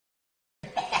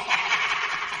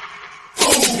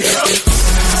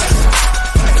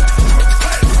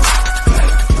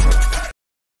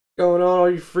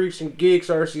you freaks and geeks?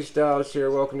 RC Stylez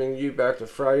here, welcoming you back to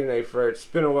Friday Night Fright. It's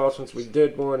been a while since we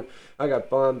did one. I got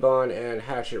Bon and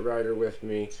Hatchetryder with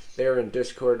me. They're in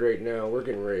Discord right now. We're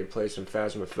getting ready to play some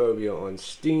Phasmaphobia on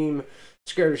Steam.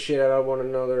 Scared the shit out of one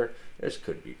another. This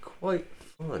could be quite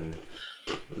fun.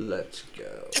 Let's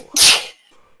go.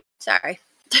 Sorry.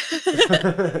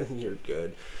 You're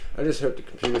good. I just hope the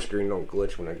computer screen don't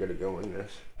glitch when I get to go in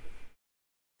this.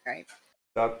 Right.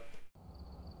 Stop.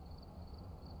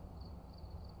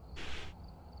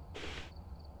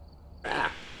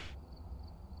 Ah.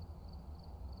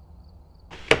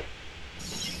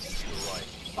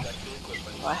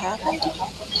 What happened?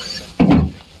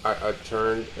 I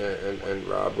turned and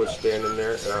Rob was standing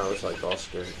there and I was like all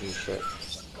scared and shit.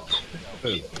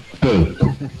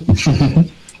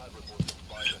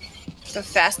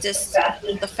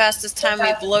 The fastest time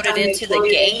we've loaded into the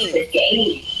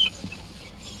game.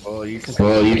 Well, your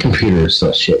computer is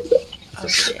so shit. Oh,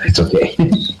 shit. It's okay.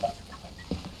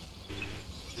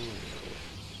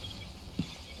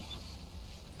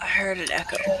 I heard an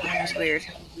echo. That was weird.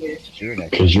 You're an echo.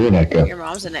 Because you're an echo. Your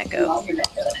mom's an echo.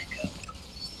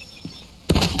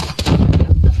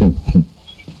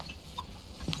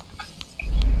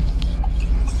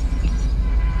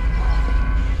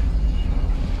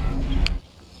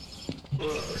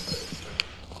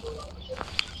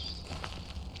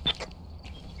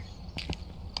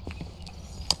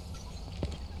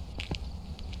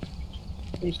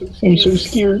 I'm so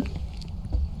scared.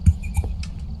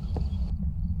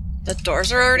 The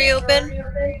doors are already open?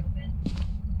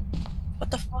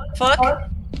 What the fuck?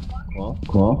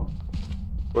 Cool.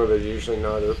 Well, they're usually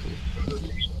not open.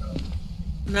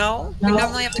 No, we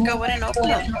normally have to go in and open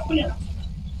them.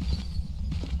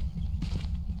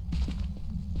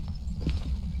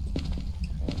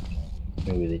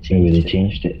 Maybe they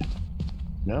changed it.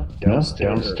 No,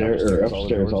 downstairs or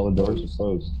upstairs, all the doors are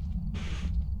closed.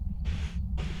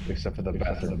 Except for the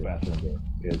bathroom door.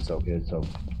 Yeah, it's open.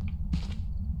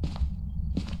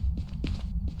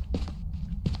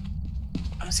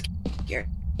 I'm scared.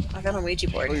 I found a Ouija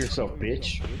board. Kill yourself,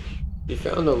 bitch. You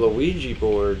found a Luigi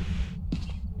board.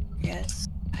 Yes,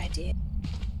 I did.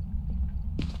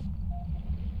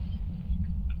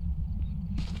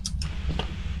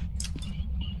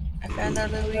 I found a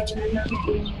Luigi.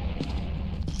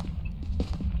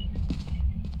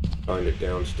 Find it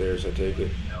downstairs, I take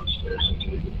it.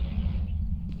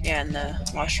 Yeah, in the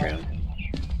washroom.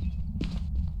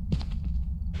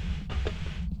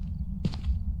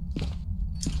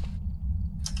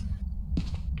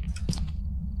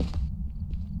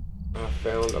 I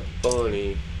found a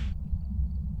bunny.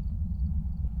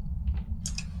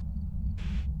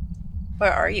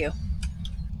 Where are you?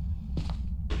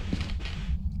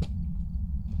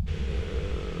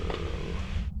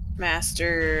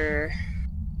 Master.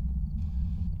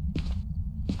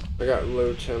 I got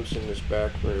low temps in this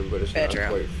back room, but it's Bedroom.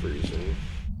 not quite freezing.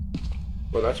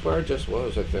 Well, that's where I just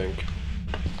was, I think.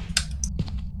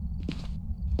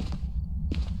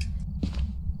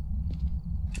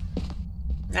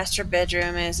 Master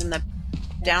bedroom is in the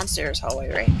downstairs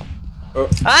hallway, right? Oh,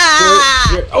 Ah!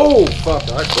 shit. Oh, fuck,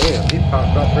 god damn. He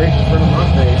popped up right in front of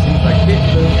my face. He's like, hit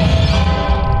me.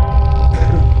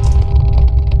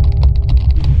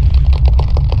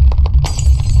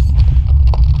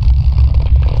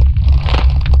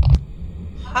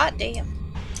 Hot damn.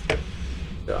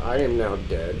 So I am now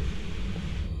dead.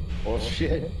 Oh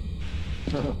shit.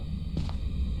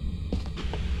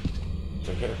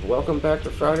 Okay, welcome back to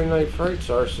Friday Night Frights,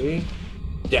 RC.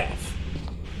 Death.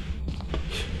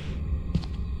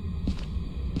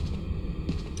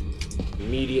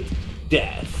 Immediate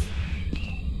death.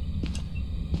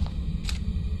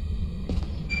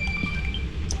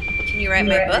 Can you write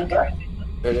my book?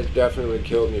 And it definitely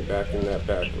killed me back in that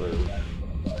back room.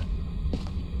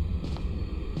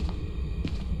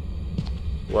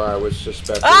 Where I was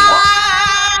suspecting.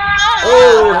 Ah!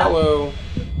 Oh, hello.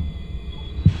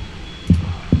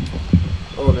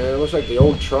 Oh man, it looks like the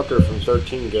old trucker from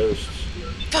 13 Ghosts.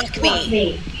 Fuck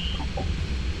me.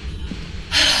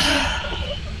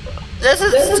 This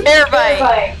is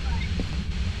terrifying.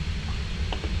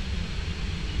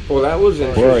 Well, that was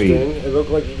interesting. It looked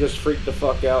like you just freaked the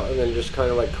fuck out and then just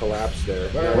kind of like collapsed there.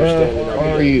 Where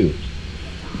are you?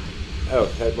 Oh,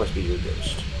 that must be your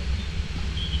ghost.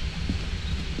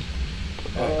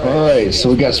 Alright, so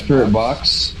we got spirit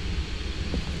box.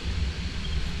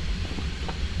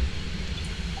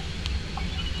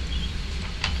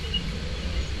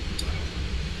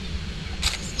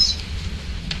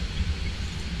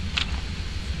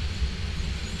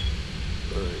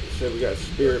 Alright, so we got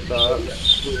spirit box.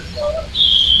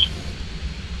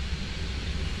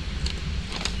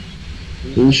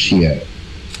 Where's she at?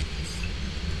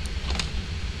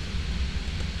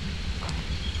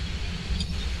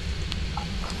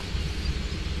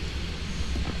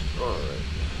 Alright.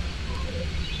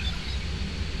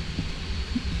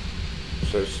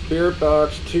 So, spirit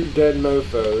box, 2 dead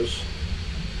mofos.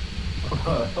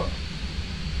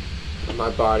 My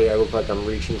body, I look like I'm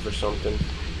reaching for something.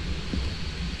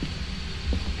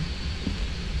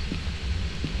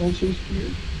 It's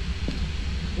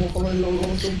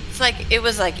like, it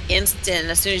was like instant.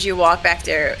 As soon as you walk back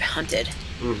there, hunted.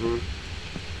 Mm-hmm.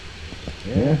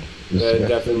 Yeah. That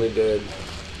definitely did.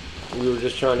 We were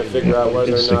just trying to figure out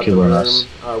whether or not the room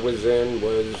I was in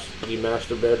was the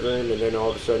master bedroom, and then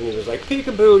all of a sudden he was like,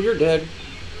 "Peekaboo, you're dead,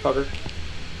 fucker."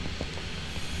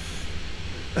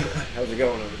 How's it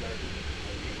going over there?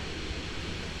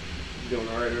 You doing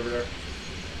alright over there?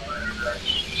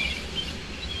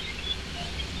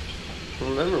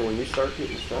 Remember, when you start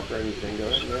getting stuck or anything, go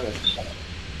ahead and ask.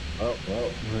 Oh, well.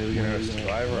 Are we going to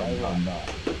survive or I'm not?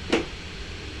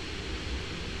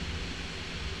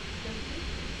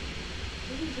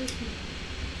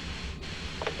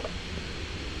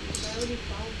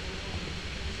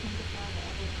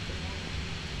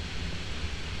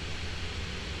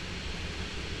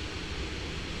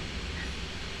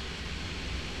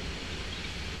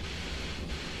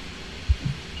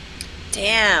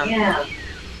 Damn. Yeah.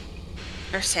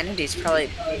 Our sanity's probably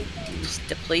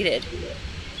depleted.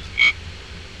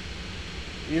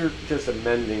 You're just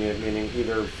amending it, meaning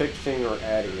either fixing or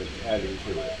adding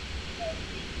to it.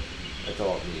 That's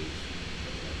all it means.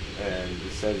 And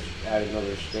it says add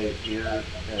another state here,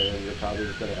 and you're probably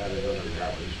just going to add another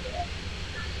reality.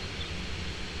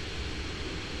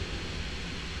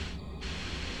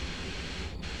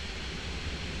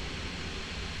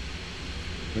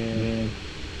 Yeah.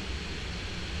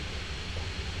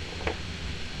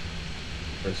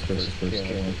 First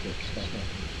killing.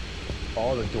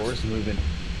 All the doors moving.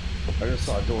 I just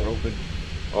saw a door open.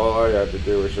 All I had to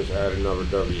do was just add another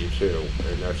W2,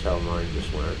 and that's how mine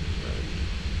just went.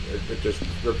 And it just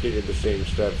repeated the same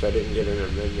steps. I didn't get an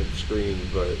amendment screen,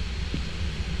 but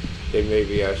they may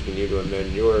be asking you to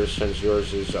amend yours since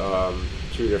yours is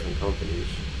 2 different companies.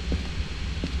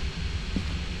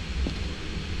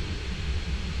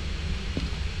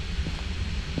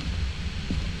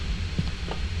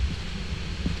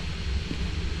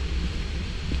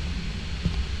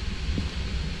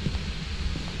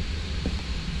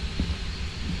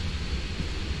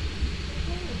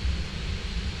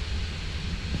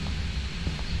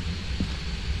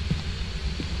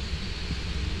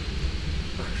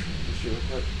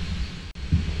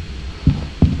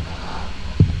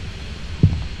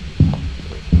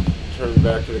 Turn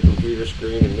back to the computer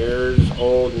screen, and there's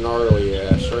old gnarly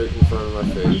ass right in front of my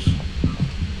face.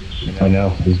 I know,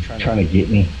 he's trying to get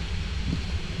me.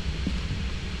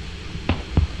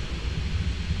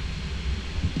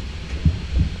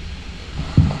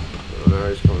 Oh, now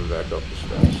he's coming back up the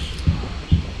steps.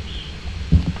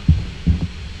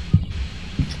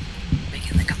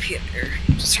 Making the computer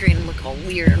screen look all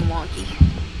weird and wonky.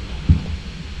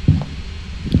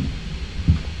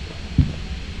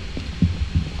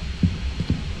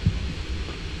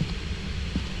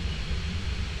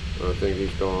 I think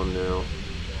he's gone now.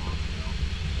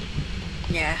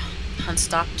 Yeah, hunt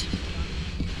stopped.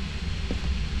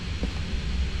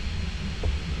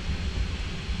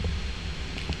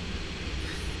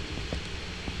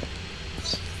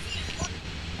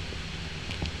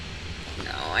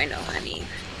 No, I know, honey.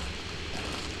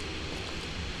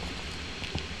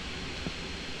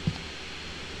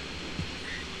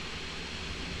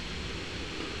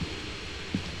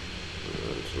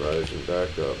 It's rising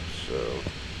back up, so...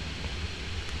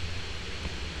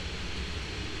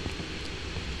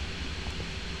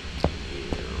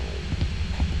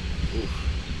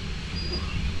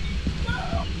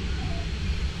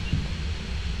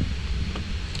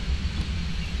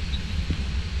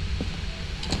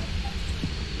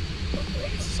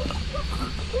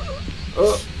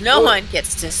 No one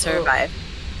gets to survive.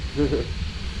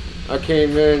 I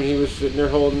came in, he was sitting there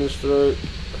holding his throat.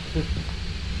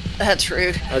 That's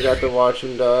rude. I got to watch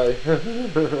him die.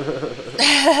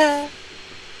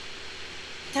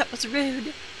 That was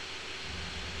rude.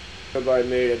 Nobody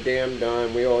made a damn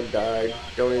dime, we all died.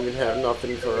 Don't even have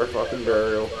nothing for our fucking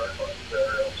burial.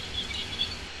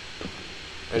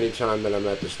 Anytime that I'm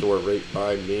at the store right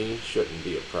by me shouldn't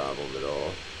be a problem at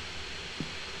all.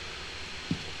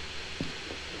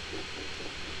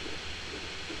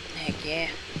 Heck yeah.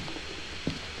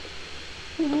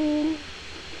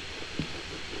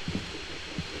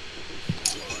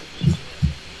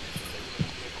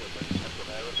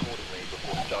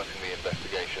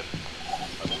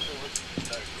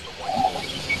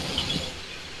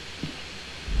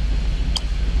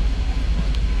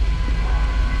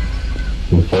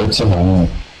 The folks around.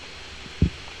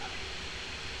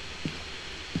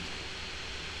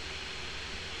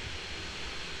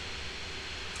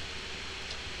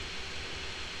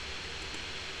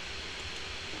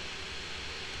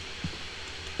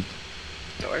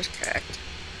 Door's cracked.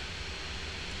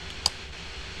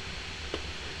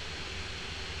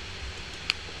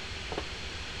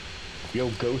 Yo,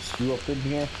 Ghost, you up in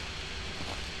here?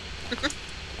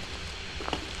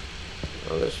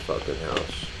 Oh, this fucking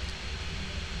house.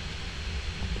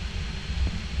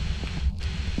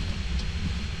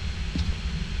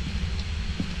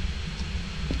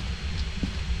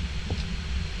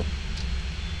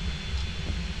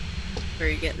 Where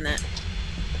are you getting that?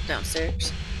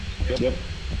 Downstairs? Yep.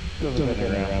 Still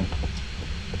around.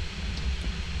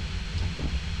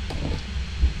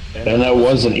 And that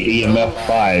was an EMF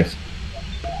 5.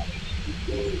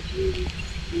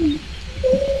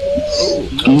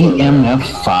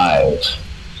 EMF 5.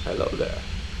 Hello there.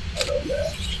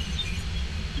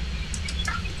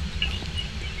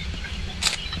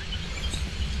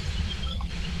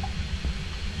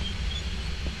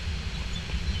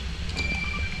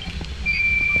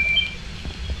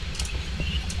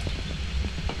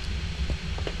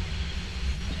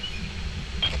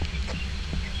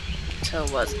 So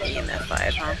it was EMF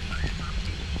 5, huh?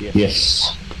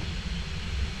 Yes.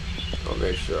 I'll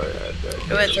make sure I had that.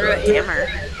 It went through a hammer.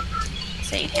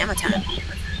 Saying hammer time.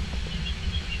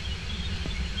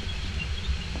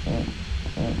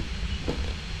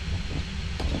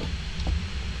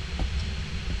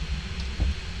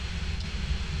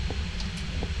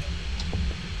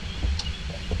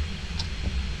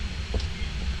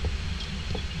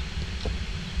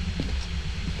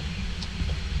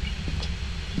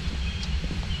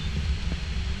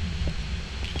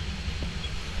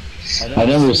 I've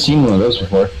never seen one of those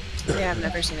before. Yeah, I've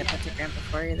never seen a pentagram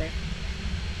before either.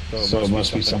 So it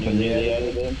must be something new they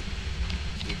added in.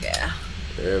 Yeah.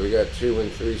 Yeah, we got 2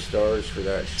 and 3 stars for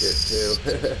that shit too.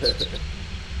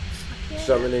 Yeah.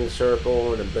 Summoning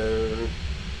circle and a bone,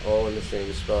 all in the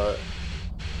same spot.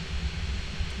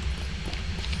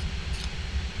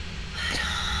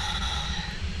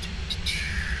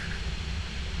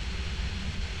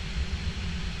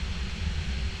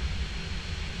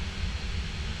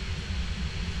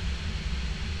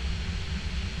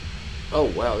 Oh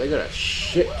wow, they got a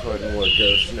shit ton more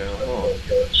ghosts now, huh?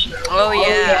 Oh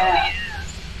yeah.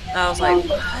 I was like,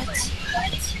 what?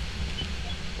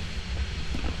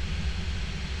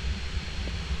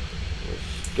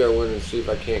 Let's go in and see if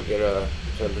I can't get a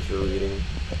temperature reading.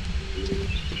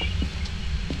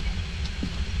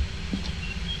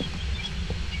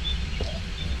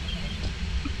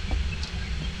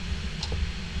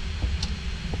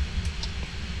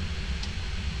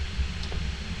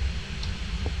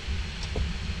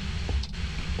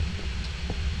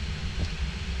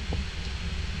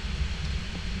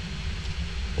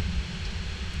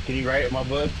 Can you write in my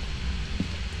book?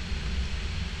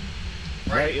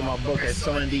 Write in my book as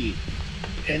summon D.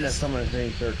 In the summon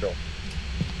same circle.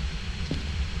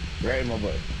 Write in my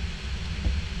book.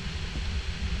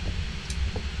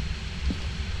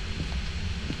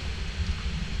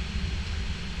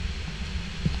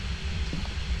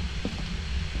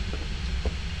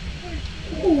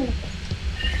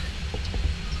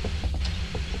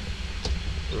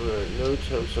 Alright, no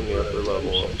temps on the upper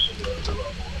level.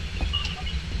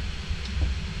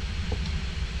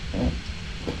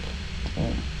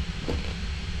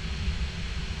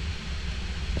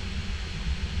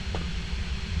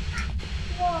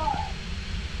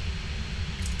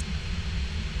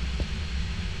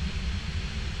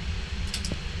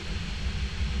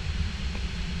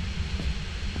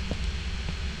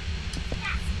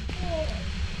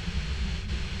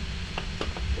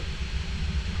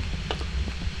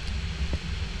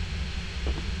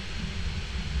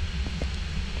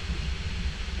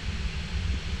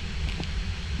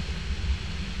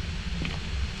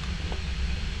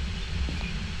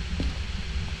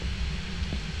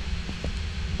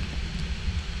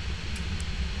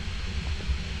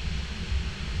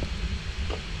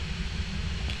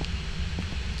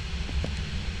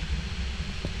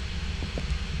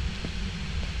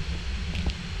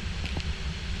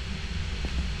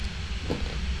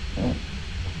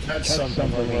 Touch something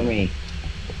for me.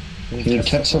 Can you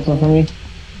touch something for me?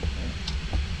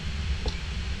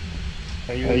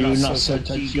 Are Are you not so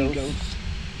touchy, Ghost?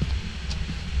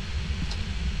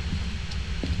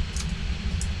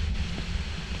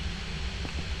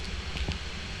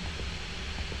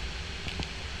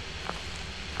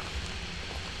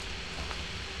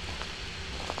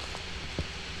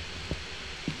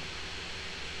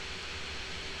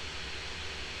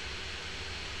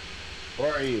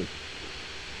 Where are you?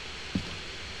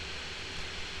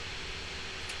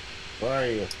 Where are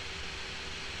you?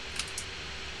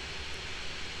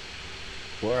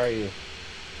 Where are you?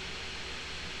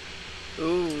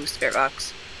 Ooh, spirit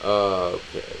box.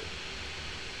 Okay.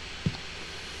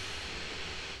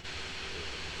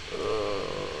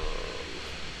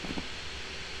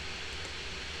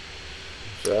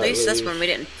 least this one we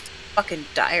didn't fucking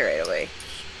die right away.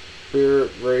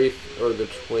 Spirit, Wraith, or the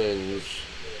twins?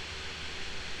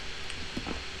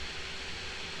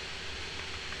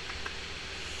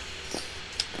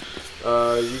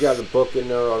 You got a book in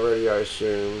there already, I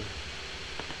assume.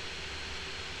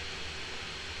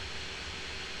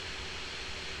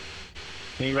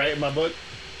 Can you write in my book?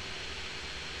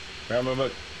 Write my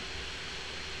book.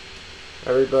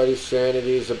 Everybody's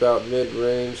sanity is about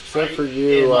mid-range, except for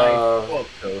you,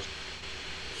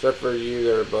 except for you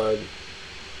there, bud.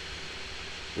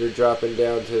 You're dropping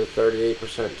down to the 38th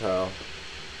percentile.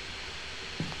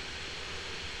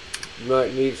 You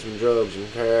might need some drugs,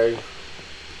 okay?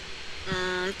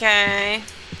 Okay.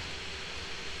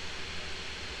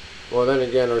 Well, then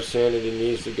again, our sanity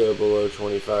needs to go below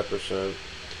 25%.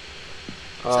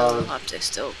 So we'll have to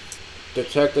still...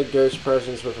 Detect a ghost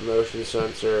presence with a motion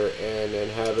sensor, and then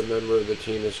have a member of the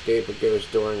team escape a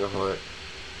ghost during a hunt.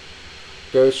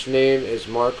 Ghost's name is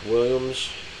Mark Williams.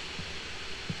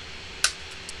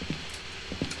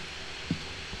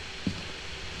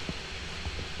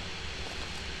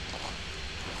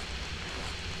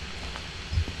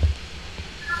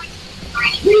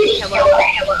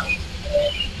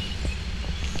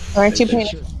 Aren't you paying?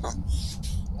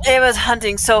 It was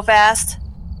hunting so fast.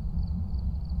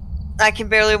 I can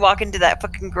barely walk into that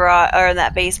fucking garage or in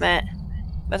that basement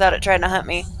without it trying to hunt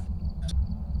me.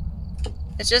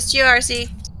 It's just you, RC.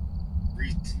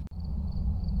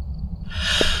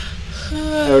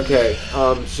 Okay.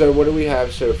 So what do we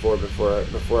have so far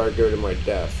before I go to my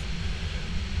death?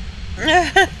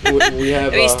 we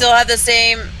have. We still have the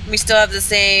same. We still have the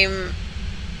same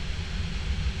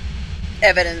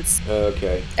evidence.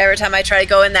 Okay. Every time I try to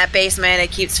go in that basement,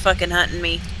 it keeps fucking hunting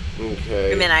me.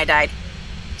 Okay. And then I died.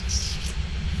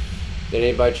 Did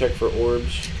anybody check for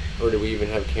orbs, or do we even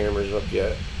have cameras up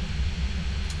yet?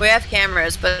 We have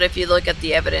cameras, but if you look at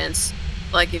the evidence,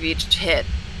 like if you hit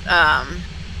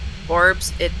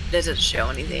orbs, it doesn't show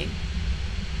anything.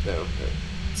 No. Okay.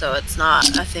 So it's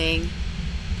not a thing.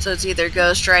 So it's either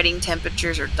ghost writing,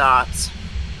 temperatures, or dots.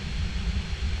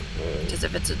 Because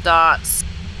if it's a dots,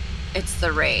 it's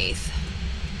the wraith.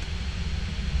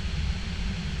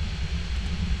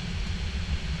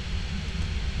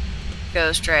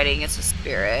 Ghost writing, it's a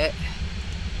spirit.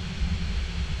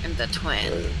 And the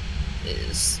twin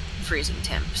is freezing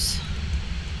temps.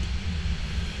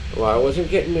 Well, I wasn't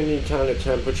getting any kind of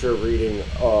temperature reading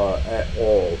at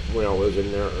all when I was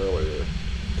in there earlier.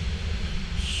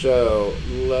 So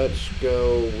let's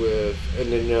go with,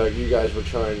 and then you guys were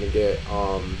trying to get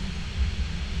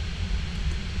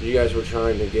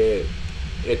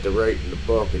it to write in the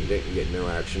book and didn't get no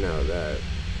action out of that.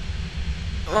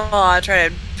 Well, I tried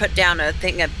to put down a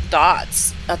thing of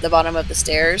dots at the bottom of the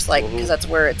stairs, like, because that's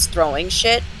where it's throwing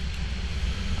shit.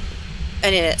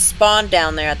 And then it spawned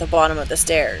down there at the bottom of the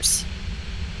stairs.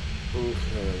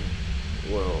 Okay.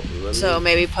 Well, so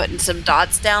maybe putting some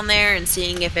dots down there and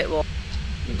seeing if it will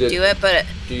do it, but...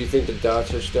 Do you think the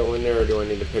dots are still in there, or do I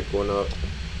need to pick one up?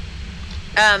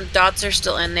 Dots are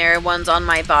still in there. One's on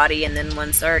my body, and then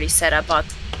one's already set up on,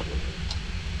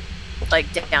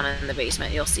 like, down in the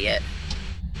basement. You'll see it.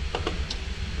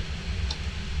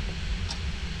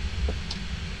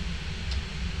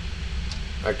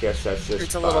 I guess that's this.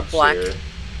 It's a little black. Here.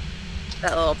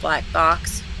 That little black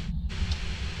box.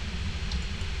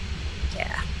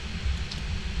 Yeah.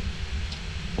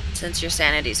 Since your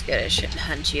sanity's good, it shouldn't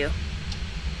hunt you.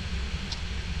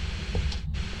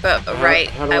 But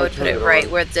I would put it right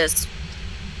where this.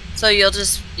 So you'll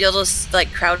just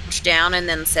like crouch down and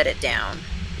then set it down,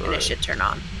 and it should turn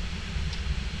on.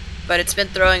 But it's been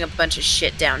throwing a bunch of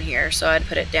shit down here, so I'd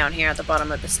put it down here at the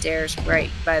bottom of the stairs, right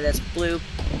by this blue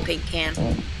paint can.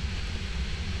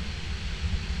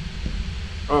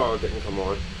 Oh, it didn't come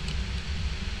on.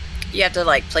 You have to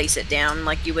like place it down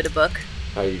like you would a book.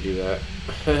 How you do that?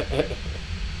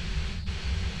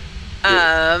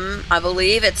 I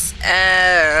believe it's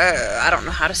I don't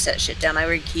know how to set shit down. I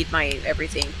rekeyed my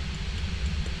everything.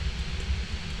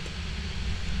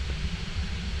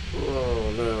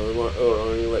 Oh no!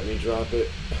 Oh, you let me drop it.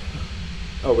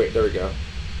 Oh wait, there we go.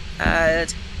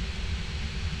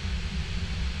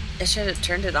 It should have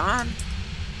turned it on.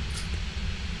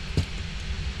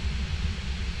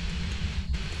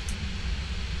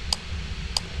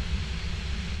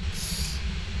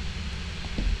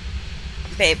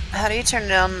 Babe, how do you turn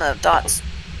it on the dots?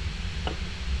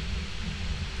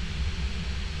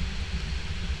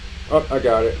 Oh, I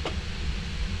got it.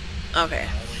 Okay.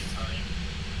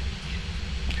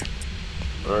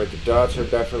 Alright, the dots are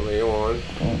definitely on.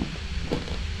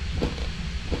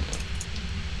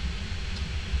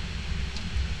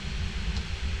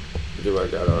 Do I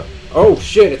gotta Oh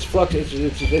shit! It's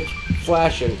it's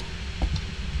flashing.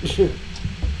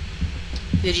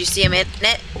 Did you see him in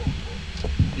it?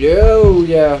 Yo,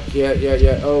 yeah.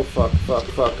 Oh fuck.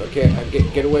 Okay,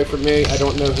 get away from me. I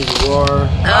don't know who you are.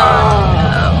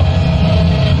 Oh.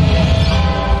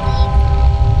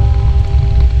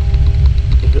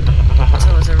 So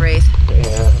it was a wraith.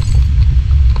 Yeah.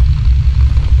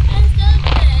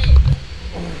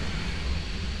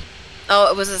 Oh,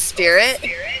 it was a spirit?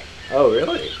 Oh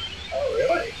really?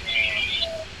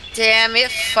 Damn, it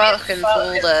fucking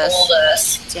fooled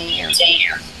us. Damn.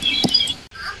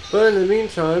 But in the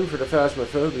meantime, for the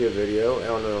Phasmaphobia video,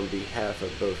 on behalf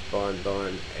of both Bon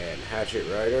and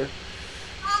Hatchetryder,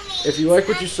 if you like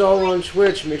what you saw on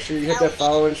Twitch, make sure you hit that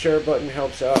follow and share button.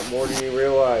 Helps out more than you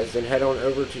realize. Then head on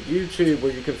over to YouTube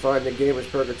where you can find the Gamers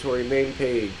Purgatory main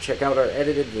page. Check out our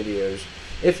edited videos.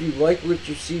 If you like what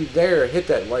you see there, hit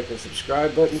that like and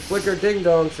subscribe button. Flicker ding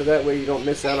dong so that way you don't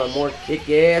miss out on more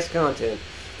kick-ass content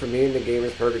from me and the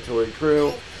Gamers Purgatory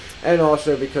crew. And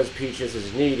also because Peaches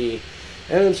is needy.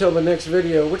 And until the next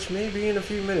video, which may be in a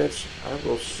few minutes, I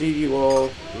will see you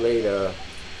all later.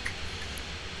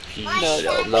 Peace,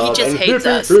 love, Peaches and hates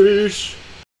us. peace.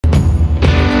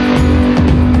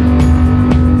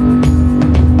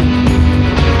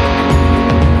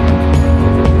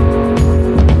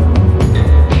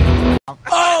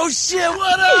 Oh shit,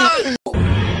 what up?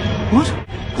 What?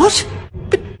 What?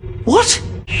 What?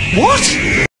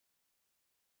 What?